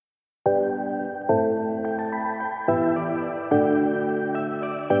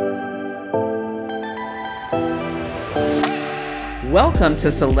Welcome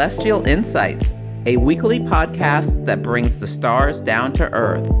to Celestial Insights, a weekly podcast that brings the stars down to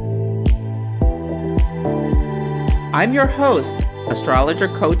earth. I'm your host, astrologer,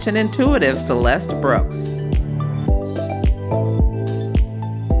 coach, and intuitive Celeste Brooks.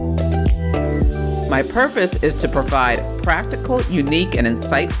 My purpose is to provide practical, unique, and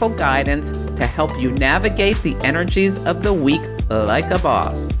insightful guidance to help you navigate the energies of the week like a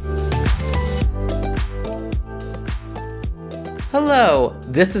boss. Hello,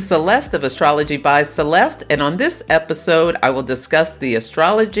 this is Celeste of Astrology by Celeste, and on this episode, I will discuss the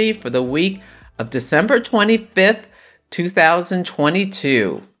astrology for the week of December 25th,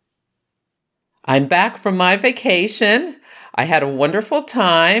 2022. I'm back from my vacation. I had a wonderful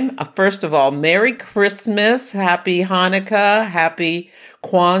time. First of all, Merry Christmas, Happy Hanukkah, Happy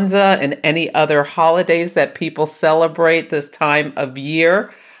Kwanzaa, and any other holidays that people celebrate this time of year.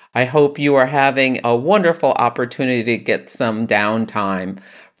 I hope you are having a wonderful opportunity to get some downtime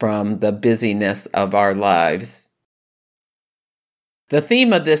from the busyness of our lives. The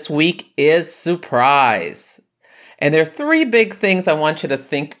theme of this week is surprise. And there are three big things I want you to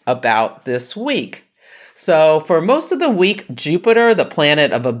think about this week. So for most of the week, Jupiter, the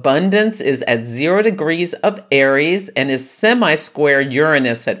planet of abundance, is at 0 degrees of Aries and is semi-square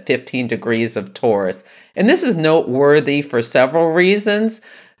Uranus at 15 degrees of Taurus. And this is noteworthy for several reasons.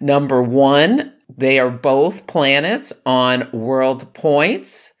 Number one, they are both planets on world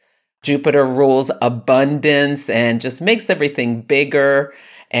points. Jupiter rules abundance and just makes everything bigger.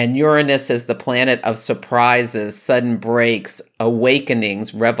 And Uranus is the planet of surprises, sudden breaks,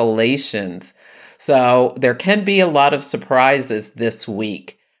 awakenings, revelations. So there can be a lot of surprises this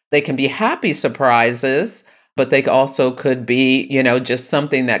week. They can be happy surprises, but they also could be, just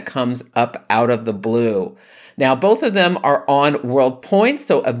something that comes up out of the blue. Now, both of them are on world points,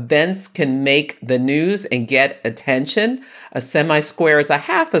 so events can make the news and get attention. A semi-square is a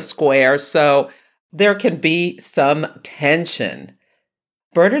half a square, so there can be some tension.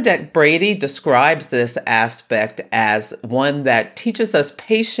 Bernadette Brady describes this aspect as one that teaches us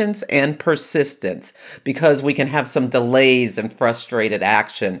patience and persistence because we can have some delays and frustrated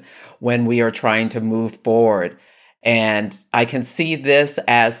action when we are trying to move forward. And I can see this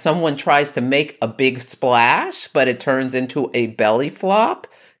as someone tries to make a big splash, but it turns into a belly flop,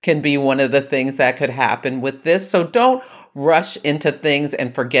 can be one of the things that could happen with this. So don't rush into things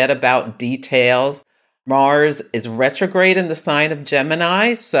and forget about details. Mars is retrograde in the sign of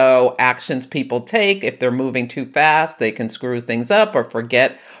Gemini, so actions people take, if they're moving too fast, they can screw things up or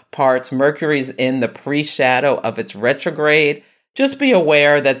forget parts. Mercury's in the pre-shadow of its retrograde. Just be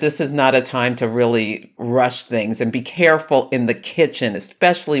aware that this is not a time to really rush things, and be careful in the kitchen,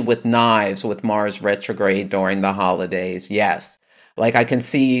 especially with knives with Mars retrograde during the holidays. Yes. Like I can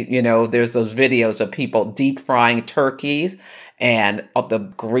see, there's those videos of people deep frying turkeys and the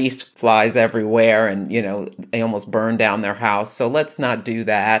grease flies everywhere and, they almost burn down their house. So let's not do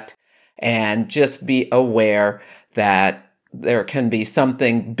that. And just be aware that there can be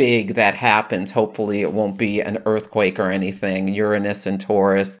something big that happens. Hopefully it won't be an earthquake or anything. Uranus and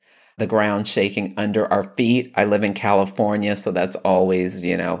Taurus, the ground shaking under our feet. I live in California, so that's always,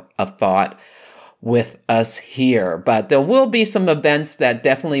 a thought with us here. But there will be some events that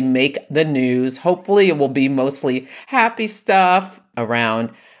definitely make the news. Hopefully it will be mostly happy stuff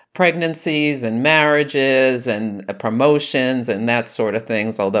around pregnancies and marriages and promotions and that sort of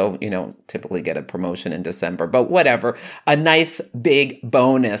things. Although, typically get a promotion in December, but whatever. A nice big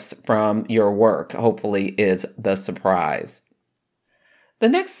bonus from your work, hopefully, is the surprise. The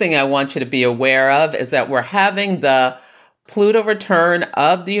next thing I want you to be aware of is that we're having the Pluto return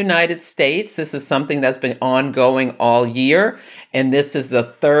of the United States. This is something that's been ongoing all year. And this is the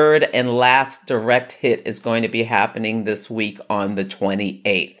third and last direct hit is going to be happening this week on the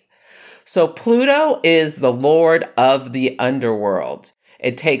 28th. So Pluto is the lord of the underworld.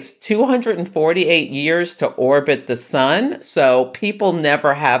 It takes 248 years to orbit the sun. So people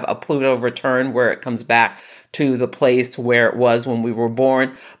never have a Pluto return where it comes back to the place where it was when we were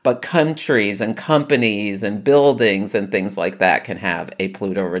born. But countries and companies and buildings and things like that can have a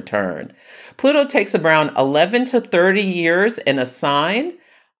Pluto return. Pluto takes around 11 to 30 years in a sign.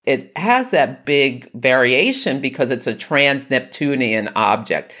 It has that big variation because it's a trans-Neptunian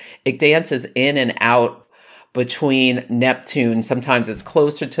object. It dances in and out between Neptune. Sometimes it's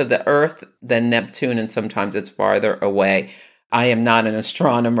closer to the Earth than Neptune, and sometimes it's farther away. I am not an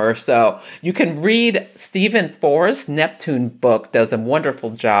astronomer, so you can read Stephen Forrest's Neptune book, does a wonderful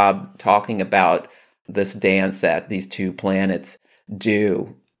job talking about this dance that these two planets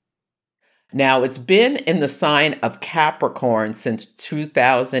do. Now, it's been in the sign of Capricorn since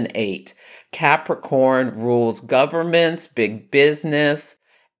 2008. Capricorn rules governments, big business,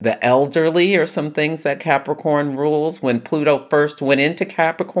 the elderly are some things that Capricorn rules. When Pluto first went into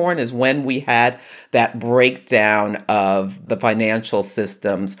Capricorn is when we had that breakdown of the financial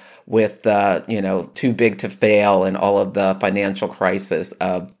systems with too big to fail and all of the financial crisis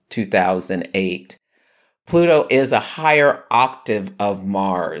of 2008. Pluto is a higher octave of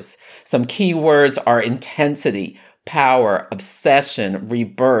Mars. Some key words are intensity, power, obsession,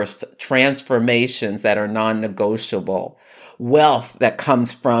 rebirths, transformations that are non-negotiable, wealth that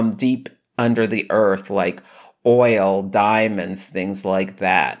comes from deep under the earth, like oil, diamonds, things like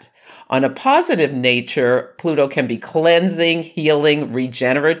that. On a positive nature, Pluto can be cleansing, healing,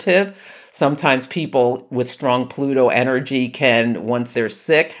 regenerative. Sometimes people with strong Pluto energy can, once they're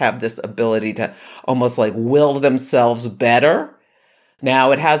sick, have this ability to almost like will themselves better.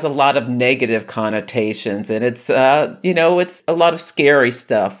 Now, it has a lot of negative connotations, and it's a lot of scary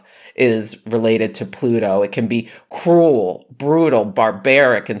stuff is related to Pluto. It can be cruel, brutal,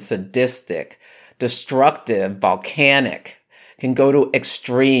 barbaric, and sadistic, destructive, volcanic, can go to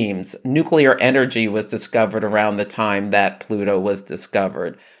extremes. Nuclear energy was discovered around the time that Pluto was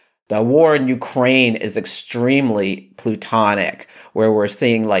discovered. The war in Ukraine is extremely plutonic, where we're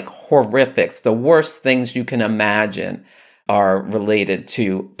seeing like horrifics. The worst things you can imagine are related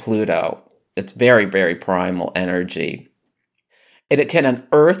to Pluto. It's very, very primal energy. It can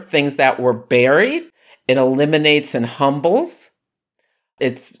unearth things that were buried. It eliminates and humbles.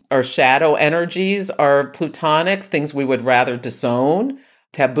 Our shadow energies are plutonic, things we would rather disown,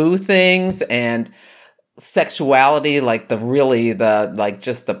 taboo things, and sexuality, like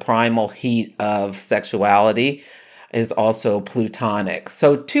just the primal heat of sexuality is also plutonic.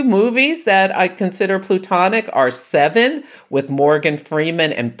 So two movies that I consider plutonic are Seven with Morgan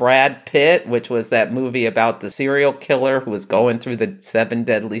Freeman and Brad Pitt, which was that movie about the serial killer who was going through the seven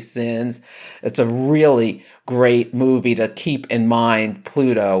deadly sins. It's a really great movie to keep in mind,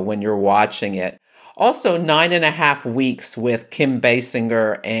 Pluto, when you're watching it. Also, 9.5 Weeks with Kim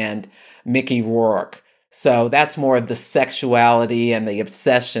Basinger and Mickey Rourke. So that's more of the sexuality and the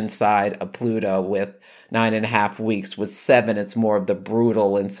obsession side of Pluto with 9.5 Weeks. With Seven, it's more of the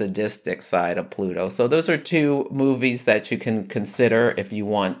brutal and sadistic side of Pluto. So those are two movies that you can consider if you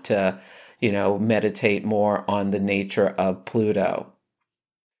want to, meditate more on the nature of Pluto.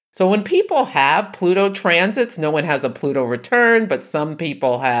 So when people have Pluto transits, no one has a Pluto return, but some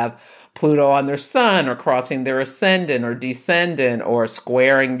people have Pluto on their sun or crossing their ascendant or descendant or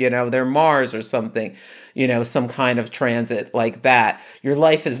squaring, their Mars or something, some kind of transit like that. Your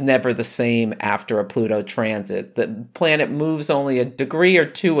life is never the same after a Pluto transit. The planet moves only a degree or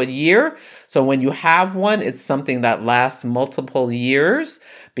two a year. So when you have one, it's something that lasts multiple years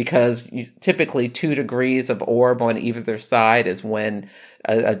because typically 2 degrees of orb on either side is when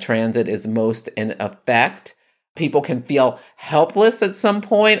a transit is most in effect. People can feel helpless at some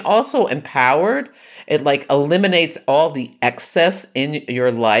point, also empowered. It eliminates all the excess in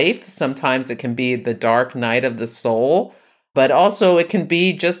your life. Sometimes it can be the dark night of the soul, but also it can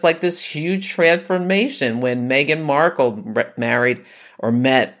be just like this huge transformation when Meghan Markle married or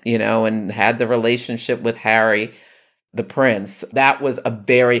met, and had the relationship with Harry, the prince. That was a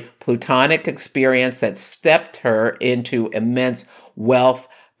very plutonic experience that stepped her into immense wealth,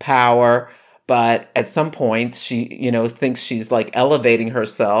 power. But at some point, she, thinks she's elevating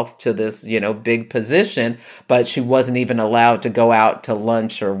herself to this, big position, but she wasn't even allowed to go out to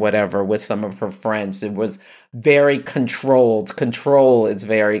lunch or whatever with some of her friends. It was very controlled. Control is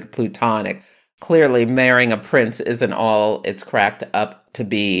very plutonic. Clearly, marrying a prince isn't all it's cracked up to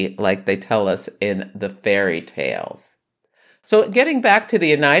be, like they tell us in the fairy tales. So getting back to the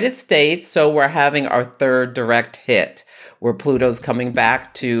United States, so we're having our third direct hit, where Pluto's coming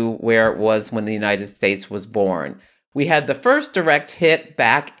back to where it was when the United States was born. We had the first direct hit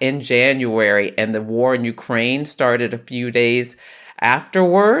back in January, and the war in Ukraine started a few days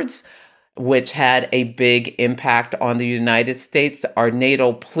afterwards, which had a big impact on the United States. Our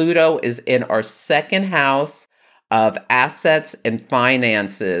natal Pluto is in our second house of assets and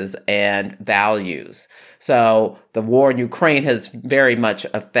finances and values. So the war in Ukraine has very much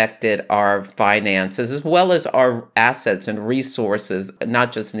affected our finances as well as our assets and resources,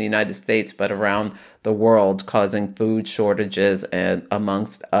 not just in the United States, but around the world, causing food shortages and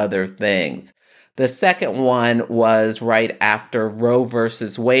amongst other things. The second one was right after Roe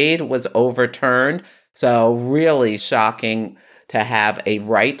versus Wade was overturned. So really shocking to have a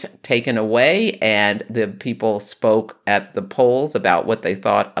right taken away, and the people spoke at the polls about what they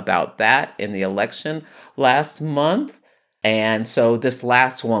thought about that in the election last month. And so this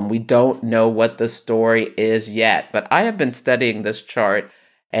last one, we don't know what the story is yet, but I have been studying this chart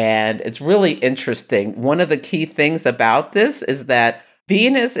and it's really interesting. One of the key things about this is that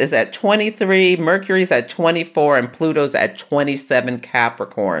Venus is at 23, Mercury's at 24, and Pluto's at 27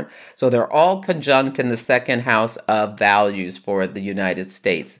 Capricorn. So they're all conjunct in the second house of values for the United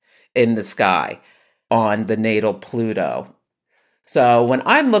States in the sky on the natal Pluto. So when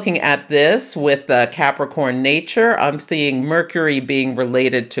I'm looking at this with the Capricorn nature, I'm seeing Mercury being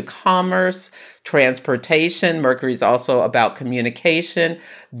related to commerce, transportation. Mercury is also about communication.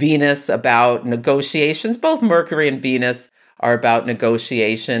 Venus about negotiations. Both Mercury and Venus are about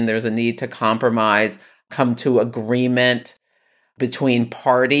negotiation. There's a need to compromise, come to agreement between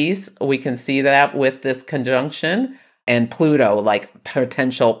parties. We can see that with this conjunction. And Pluto, like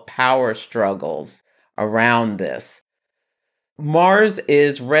potential power struggles around this. Mars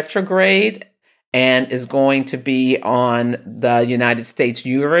is retrograde and is going to be on the United States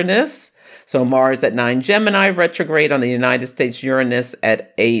Uranus. So Mars at 9 Gemini, retrograde on the United States Uranus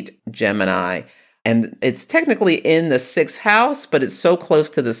at 8 Gemini. And it's technically in the 6th house, but it's so close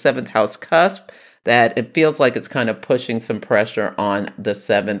to the 7th house cusp that it feels like it's kind of pushing some pressure on the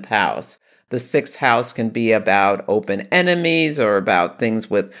 7th house. The 6th house can be about open enemies or about things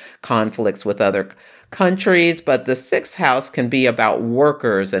with conflicts with other countries, but the 6th house can be about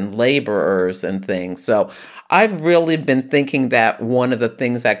workers and laborers and things. So I've really been thinking that one of the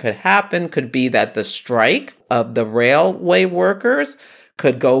things that could happen could be that the strike of the railway workers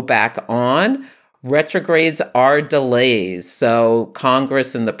could go back on. Retrogrades are delays. So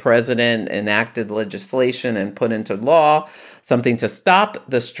Congress and the president enacted legislation and put into law something to stop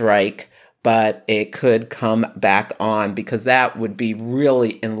the strike, but it could come back on because that would be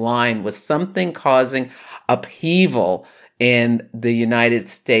really in line with something causing upheaval in the United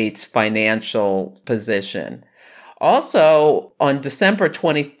States financial position. Also, on December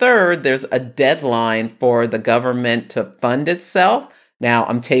 23rd, there's a deadline for the government to fund itself. Now,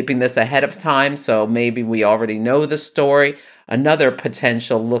 I'm taping this ahead of time, so maybe we already know the story. Another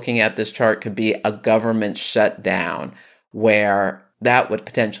potential looking at this chart could be a government shutdown, where that would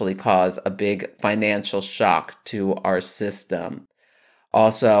potentially cause a big financial shock to our system.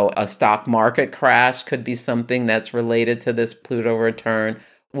 Also, a stock market crash could be something that's related to this Pluto return.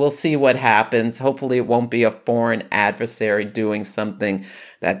 We'll see what happens. Hopefully it won't be a foreign adversary doing something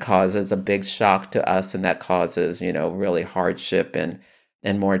that causes a big shock to us and that causes, really hardship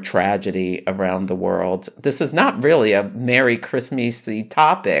and more tragedy around the world. This is not really a Merry Christmassy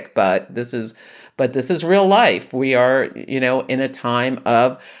topic, but this is real life. We are, in a time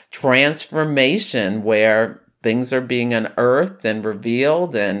of transformation where things are being unearthed and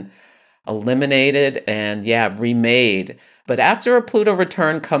revealed and eliminated and remade. But after a Pluto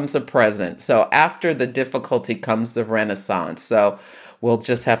return comes a present. So after the difficulty comes the renaissance. So we'll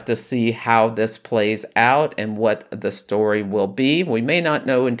just have to see how this plays out and what the story will be. We may not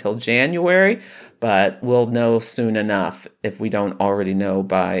know until January, but we'll know soon enough if we don't already know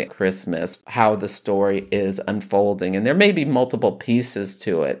by Christmas how the story is unfolding. And there may be multiple pieces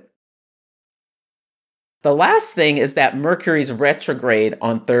to it. The last thing is that Mercury's retrograde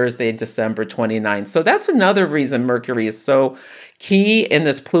on Thursday, December 29th. So that's another reason Mercury is so key in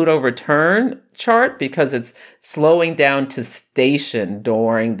this Pluto return chart, because it's slowing down to station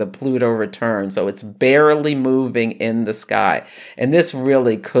during the Pluto return. So it's barely moving in the sky. And this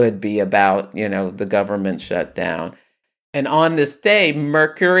really could be about, the government shutdown. And on this day,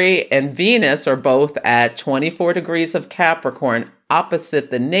 Mercury and Venus are both at 24 degrees of Capricorn, opposite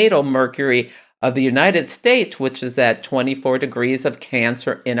the natal Mercury of the United States, which is at 24 degrees of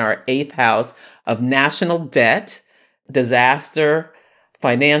Cancer in our 8th house of national debt, disaster,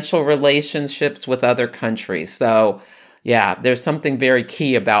 financial relationships with other countries. So, there's something very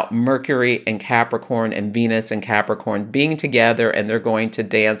key about Mercury and Capricorn and Venus and Capricorn being together, and they're going to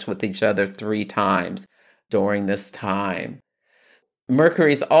dance with each other 3 times during this time.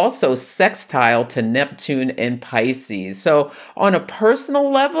 Mercury is also sextile to Neptune in Pisces. So on a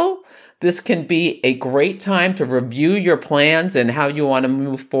personal level, this can be a great time to review your plans and how you want to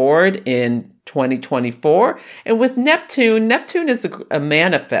move forward in 2024. And with Neptune is a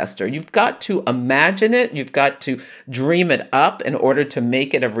manifester. You've got to imagine it. You've got to dream it up in order to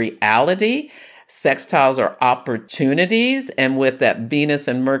make it a reality. Sextiles are opportunities. And with that Venus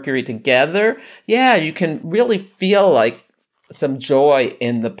and Mercury together, you can really feel like some joy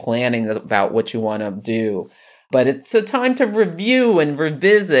in the planning about what you want to do. But it's a time to review and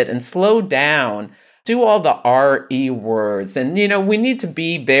revisit and slow down, do all the RE words. And, we need to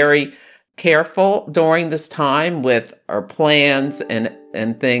be very careful during this time with our plans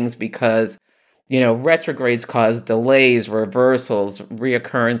and things because, Retrogrades cause delays, reversals,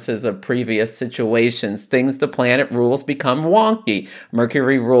 reoccurrences of previous situations. Things the planet rules become wonky.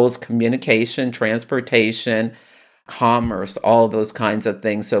 Mercury rules communication, transportation, commerce, all of those kinds of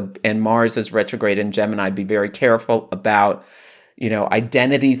things. So, and Mars is retrograde in Gemini. Be very careful about,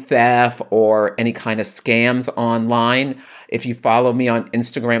 identity theft or any kind of scams online. If you follow me on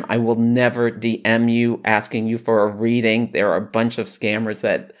Instagram, I will never DM you asking you for a reading. There are a bunch of scammers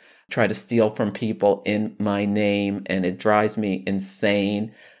that try to steal from people in my name, and it drives me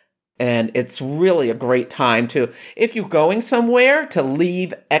insane. And it's really a great time if you're going somewhere, to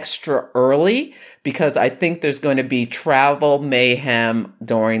leave extra early, because I think there's going to be travel mayhem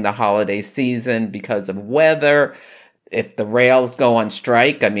during the holiday season because of weather. If the rails go on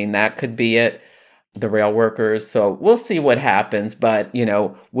strike, that could be it. The rail workers. So we'll see what happens. But,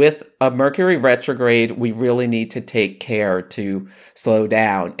 with a Mercury retrograde, we really need to take care to slow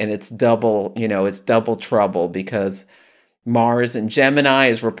down. And it's double trouble, because Mars in Gemini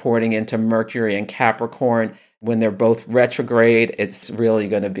is reporting into Mercury and Capricorn. When they're both retrograde, it's really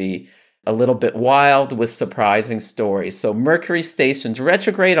going to be a little bit wild with surprising stories. So Mercury stations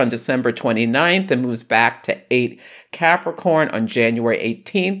retrograde on December 29th and moves back to 8 Capricorn on January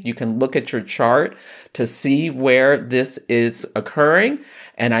 18th. You can look at your chart to see where this is occurring.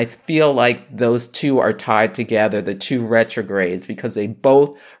 And I feel like those two are tied together, the two retrogrades, because they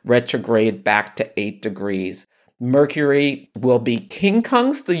both retrograde back to 8 degrees. Mercury will be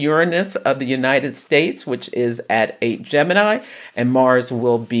quincunx the Uranus of the United States, which is at 8 Gemini, and Mars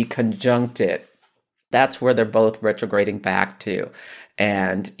will be conjunct it. That's where they're both retrograding back to.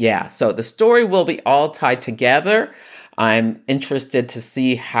 And so the story will be all tied together. I'm interested to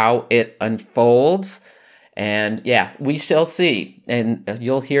see how it unfolds. And we shall see. And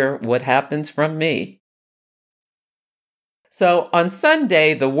you'll hear what happens from me. So on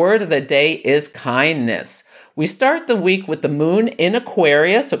Sunday, the word of the day is kindness. We start the week with the moon in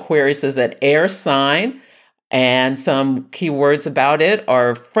Aquarius. Aquarius is an air sign, and some key words about it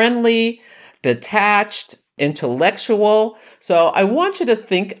are friendly, detached, intellectual. So I want you to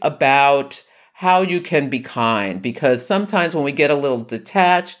think about how you can be kind, because sometimes when we get a little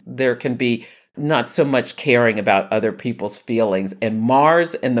detached, there can be not so much caring about other people's feelings. And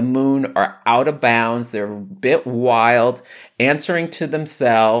Mars and the moon are out of bounds. They're a bit wild, answering to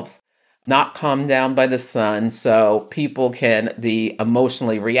themselves, not calmed down by the sun. So people can be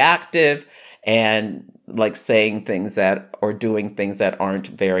emotionally reactive and like saying things or doing things that aren't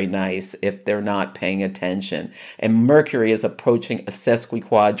very nice if they're not paying attention. And Mercury is approaching a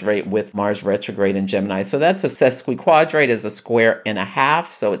sesquiquadrate with Mars retrograde in Gemini. So that's a sesquiquadrate is a square and a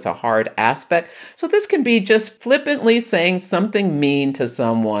half. So it's a hard aspect. So this can be just flippantly saying something mean to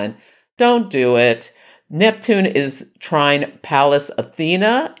someone. Don't do it. Neptune is trine Pallas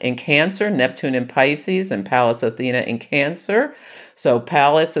Athena in Cancer, Neptune in Pisces, and Pallas Athena in Cancer. So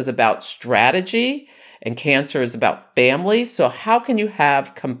Pallas is about strategy, and Cancer is about family. So how can you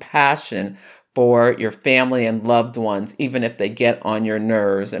have compassion for your family and loved ones, even if they get on your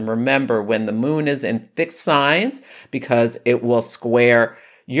nerves? And remember, when the moon is in fixed signs, because it will square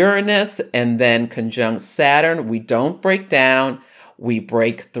Uranus and then conjunct Saturn, we don't break down, we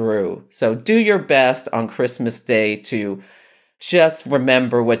break through. So do your best on Christmas Day to just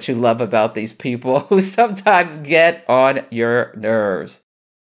remember what you love about these people who sometimes get on your nerves.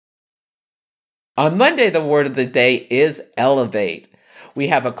 On Monday, the word of the day is elevate. We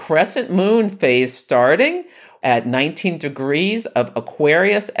have a crescent moon phase starting at 19 degrees of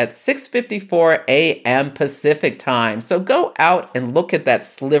Aquarius at 6:54 a.m. Pacific time. So go out and look at that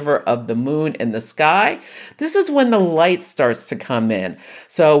sliver of the moon in the sky. This is when the light starts to come in.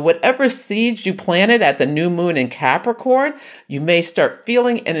 So whatever seeds you planted at the new moon in Capricorn, you may start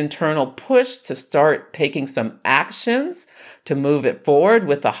feeling an internal push to start taking some actions to move it forward.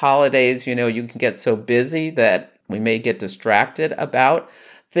 With the holidays, you can get so busy that we may get distracted about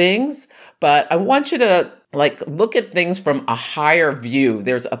things. But I want you to look at things from a higher view.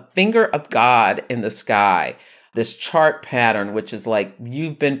 There's a finger of God in the sky, this chart pattern, which is like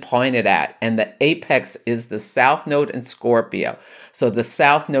you've been pointed at. And the apex is the South Node in Scorpio. So the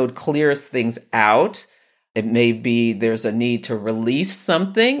South Node clears things out. It may be there's a need to release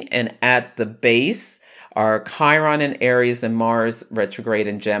something. And at the base are Chiron in Aries and Mars retrograde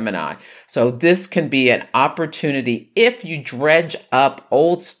in Gemini. So this can be an opportunity if you dredge up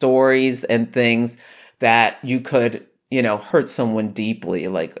old stories and things that you could, hurt someone deeply,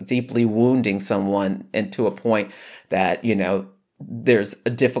 like deeply wounding someone, and to a point that, there's a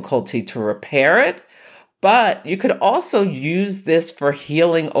difficulty to repair it. But you could also use this for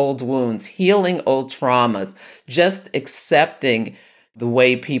healing old wounds, healing old traumas, just accepting the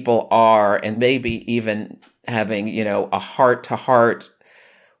way people are, and maybe even having, a heart to heart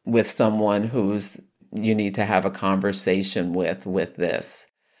with someone who's you need to have a conversation with this.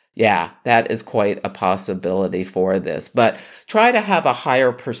 Yeah, that is quite a possibility for this. But try to have a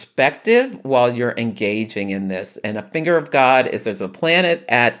higher perspective while you're engaging in this. And a finger of God is there's a planet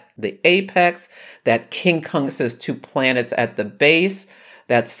at the apex that quincunxes two planets at the base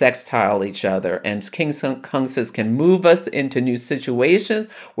that sextile each other. And quincunxes can move us into new situations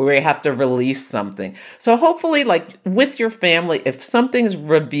where we have to release something. So hopefully, like with your family, if something's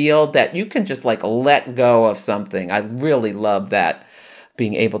revealed, that you can just like let go of something. I really love that,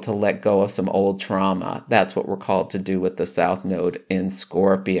 being able to let go of some old trauma. That's what we're called to do with the South Node in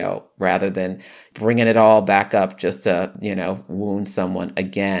Scorpio, rather than bringing it all back up just to, wound someone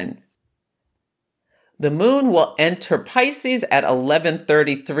again. The moon will enter Pisces at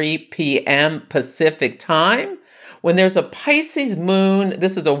 11:33 p.m. Pacific time. When there's a Pisces moon,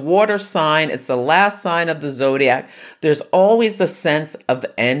 this is a water sign. It's the last sign of the zodiac. There's always a sense of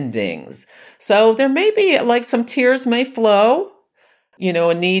endings. So there may be like some tears may flow,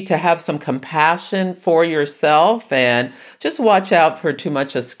 a need to have some compassion for yourself, and just watch out for too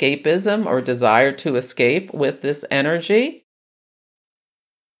much escapism or desire to escape with this energy.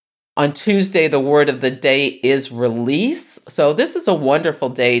 On Tuesday, the word of the day is release. So this is a wonderful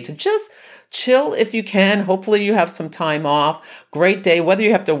day to just chill if you can. Hopefully you have some time off. Great day, whether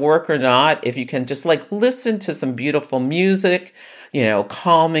you have to work or not. If you can just like listen to some beautiful music,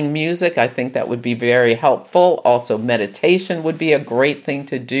 calming music, I think that would be very helpful. Also, meditation would be a great thing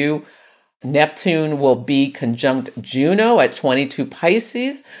to do. Neptune will be conjunct Juno at 22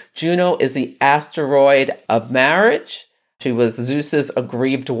 Pisces. Juno is the asteroid of marriage. She was Zeus's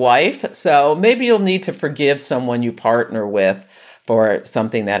aggrieved wife. So maybe you'll need to forgive someone you partner with for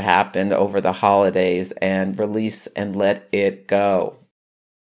something that happened over the holidays, and release and let it go.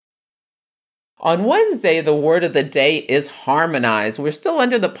 On Wednesday, the word of the day is harmonize. We're still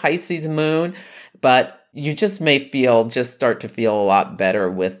under the Pisces moon, but you just may start to feel a lot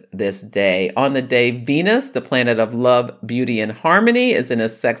better with this day. On the day, Venus, the planet of love, beauty, and harmony, is in a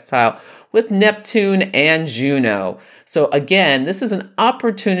sextile with Neptune and Juno. So again, this is an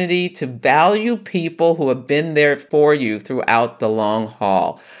opportunity to value people who have been there for you throughout the long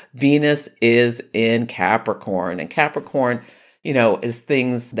haul. Venus is in Capricorn, and Capricorn, is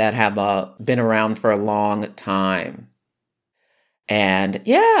things that have been around for a long time. And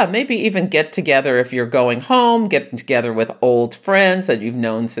yeah, maybe even get together if you're going home, get together with old friends that you've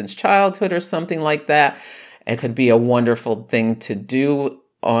known since childhood or something like that. It could be a wonderful thing to do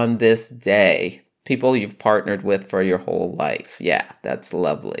on this day. People you've partnered with for your whole life. Yeah, that's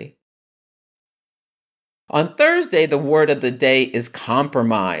lovely. On Thursday, the word of the day is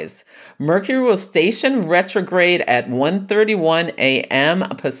compromise. Mercury will station retrograde at 1:31 a.m.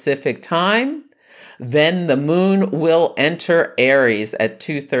 Pacific time. Then the moon will enter Aries at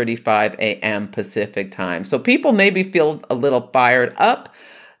 2:35 a.m. Pacific time. So people maybe feel a little fired up.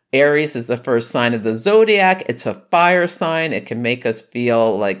 Aries is the first sign of the zodiac. It's a fire sign. It can make us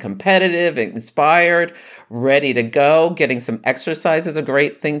feel like competitive, inspired, ready to go. Getting some exercise is a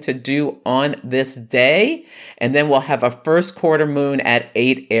great thing to do on this day. And then we'll have a first quarter moon at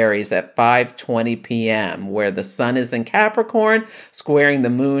 8 Aries at 5:20 p.m., where the sun is in Capricorn, squaring the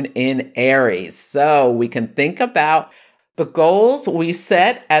moon in Aries. So we can think about the goals we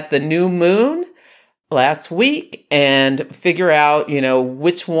set at the new moon last week and figure out,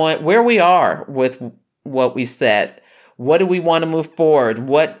 which one, where we are with what we said. What do we want to move forward?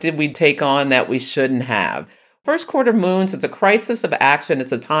 What did we take on that we shouldn't have? First quarter moons, it's a crisis of action.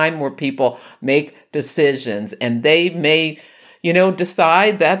 It's a time where people make decisions, and they may,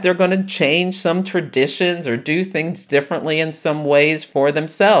 decide that they're going to change some traditions or do things differently in some ways for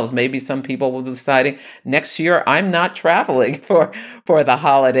themselves. Maybe some people will be deciding next year, I'm not traveling for the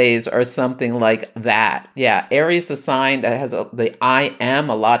holidays or something like that. Yeah, Aries, the sign that has the I am,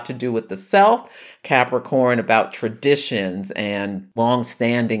 a lot to do with the self. Capricorn, about traditions and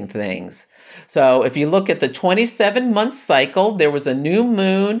long-standing things. So if you look at the 27-month cycle, there was a new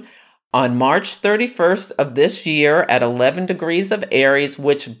moon on March 31st of this year at 11 degrees of Aries,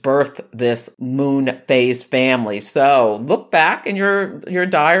 which birthed this moon phase family. So look back in your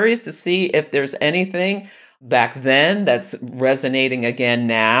diaries to see if there's anything back then that's resonating again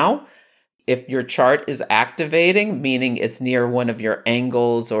now. If your chart is activating, meaning it's near one of your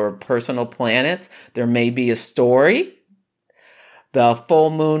angles or personal planets, there may be a story. The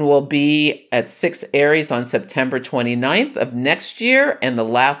full moon will be at 6 Aries on September 29th of next year, and the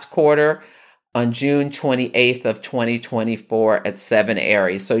last quarter on June 28th of 2024 at 7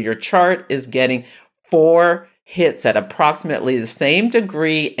 Aries. So your chart is getting 4 hits at approximately the same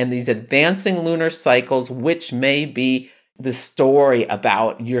degree in these advancing lunar cycles, which may be the story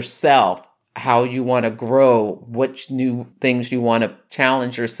about yourself, how you want to grow, which new things you want to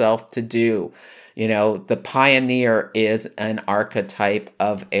challenge yourself to do. The pioneer is an archetype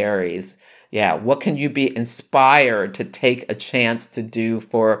of Aries. Yeah, what can you be inspired to take a chance to do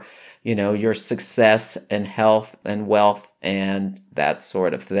for, your success and health and wealth and that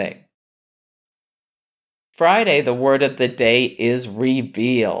sort of thing? Friday, the word of the day is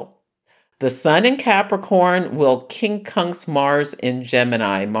reveal. The sun in Capricorn will quincunx Mars in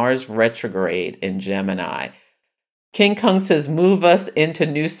Gemini, Mars retrograde in Gemini. Quincunxes move us into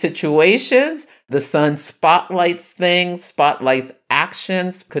new situations. The sun spotlights things, spotlights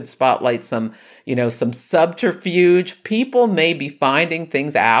actions, could spotlight some subterfuge. People may be finding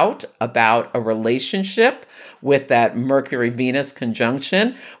things out about a relationship with that Mercury-Venus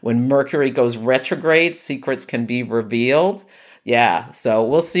conjunction. When Mercury goes retrograde, secrets can be revealed. Yeah, so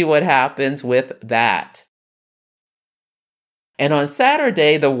we'll see what happens with that. And on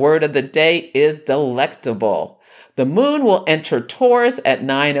Saturday, the word of the day is delectable. The moon will enter Taurus at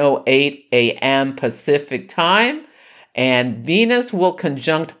 9:08 a.m. Pacific time, and Venus will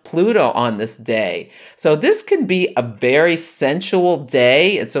conjunct Pluto on this day. So this can be a very sensual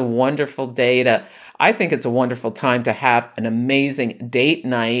day. It's a wonderful day I think it's a wonderful time to have an amazing date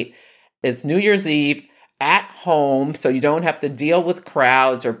night. It's New Year's Eve at home, so you don't have to deal with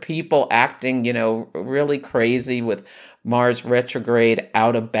crowds or people acting, really crazy with Mars retrograde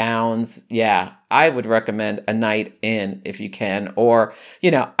out of bounds. Yeah, I would recommend a night in if you can. Or,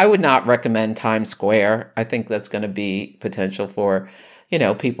 I would not recommend Times Square. I think that's going to be potential for,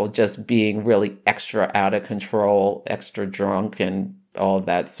 people just being really extra out of control, extra drunk and all of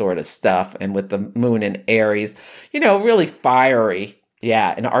that sort of stuff. And with the moon in Aries, really fiery.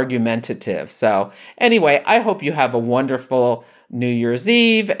 Yeah, and argumentative. So anyway, I hope you have a wonderful New Year's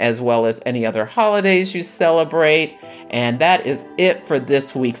Eve as well as any other holidays you celebrate. And that is it for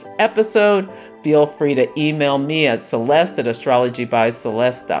this week's episode. Feel free to email me at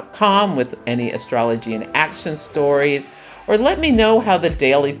celeste@astrologybyceleste.com with any astrology and action stories, or let me know how the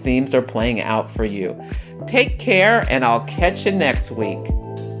daily themes are playing out for you. Take care, and I'll catch you next week.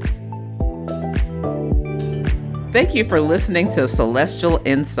 Thank you for listening to Celestial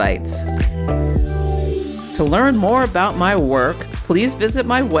Insights. To learn more about my work, please visit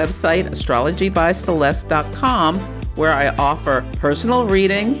my website, astrologybyceleste.com, where I offer personal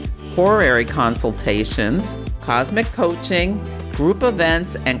readings, horary consultations, cosmic coaching, group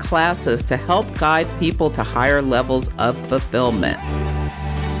events, and classes to help guide people to higher levels of fulfillment.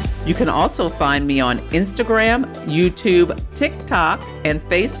 You can also find me on Instagram, YouTube, TikTok, and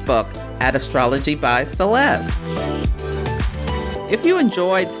Facebook at Astrology by Celeste. If you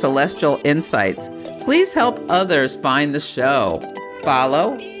enjoyed Celestial Insights, please help others find the show.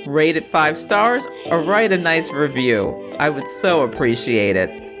 Follow, rate it 5 stars, or write a nice review. I would so appreciate it.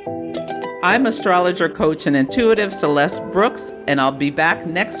 I'm astrologer, coach, and intuitive Celeste Brooks, and I'll be back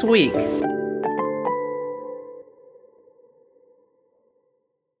next week.